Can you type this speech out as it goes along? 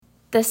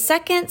The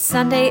second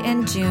Sunday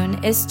in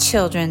June is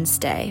Children's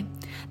Day.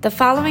 The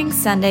following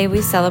Sunday,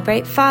 we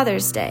celebrate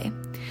Father's Day.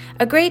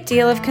 A great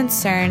deal of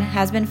concern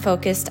has been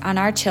focused on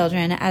our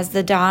children as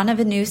the dawn of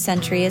a new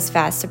century is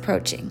fast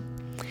approaching.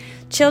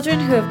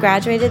 Children who have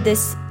graduated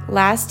this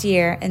last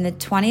year in the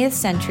 20th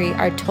century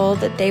are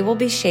told that they will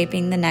be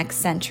shaping the next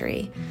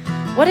century.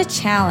 What a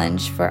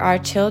challenge for our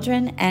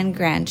children and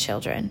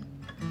grandchildren.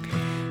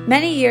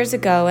 Many years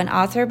ago, an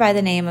author by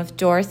the name of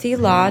Dorothy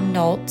Law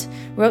Nolt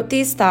wrote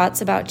these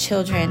thoughts about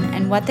children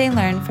and what they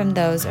learn from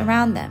those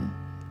around them.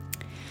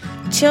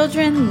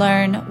 Children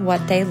learn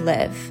what they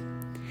live.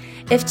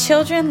 If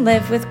children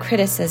live with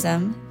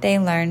criticism, they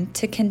learn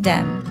to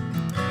condemn.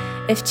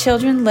 If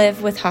children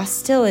live with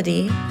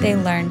hostility, they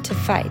learn to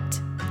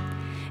fight.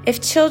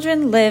 If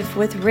children live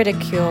with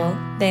ridicule,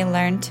 they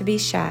learn to be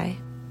shy.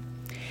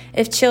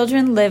 If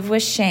children live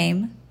with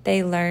shame,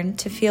 they learn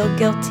to feel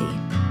guilty.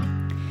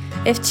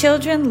 If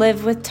children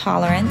live with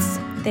tolerance,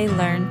 they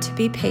learn to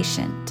be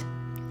patient.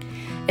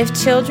 If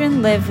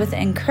children live with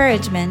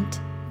encouragement,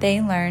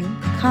 they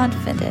learn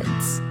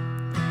confidence.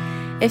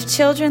 If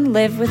children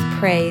live with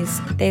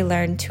praise, they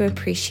learn to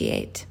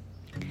appreciate.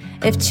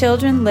 If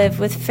children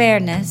live with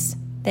fairness,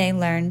 they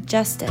learn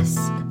justice.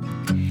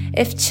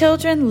 If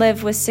children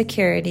live with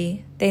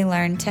security, they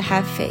learn to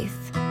have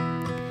faith.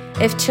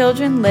 If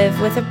children live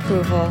with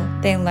approval,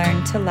 they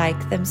learn to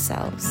like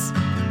themselves.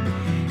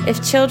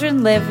 If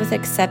children live with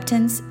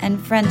acceptance and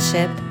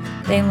friendship,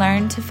 they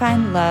learn to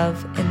find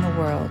love in the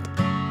world.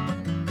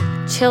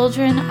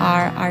 Children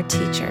are our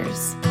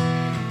teachers.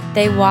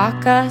 They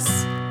walk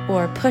us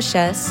or push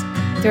us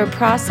through a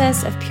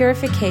process of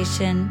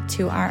purification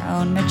to our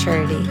own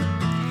maturity.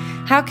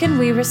 How can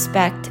we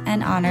respect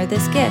and honor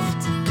this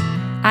gift?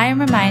 I am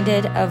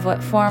reminded of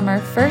what former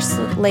First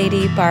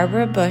Lady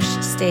Barbara Bush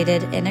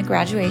stated in a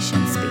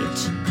graduation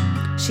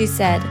speech. She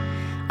said,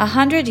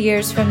 100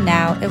 years from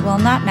now, it will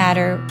not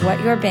matter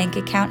what your bank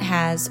account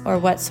has or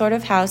what sort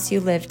of house you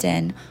lived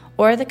in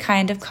or the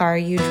kind of car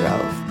you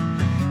drove.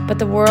 But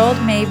the world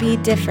may be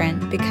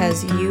different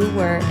because you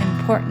were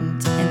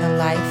important in the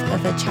life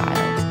of a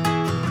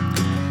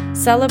child.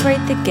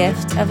 Celebrate the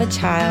gift of a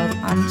child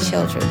on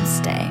Children's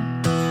Day.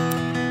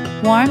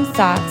 Warm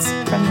Thoughts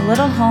from the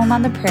Little Home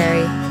on the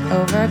Prairie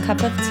Over a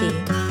Cup of Tea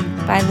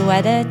by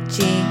Louetta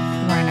G.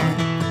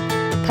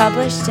 Werner.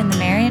 Published in the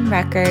Marion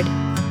Record,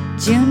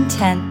 June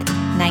 10th,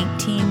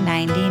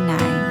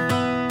 1999.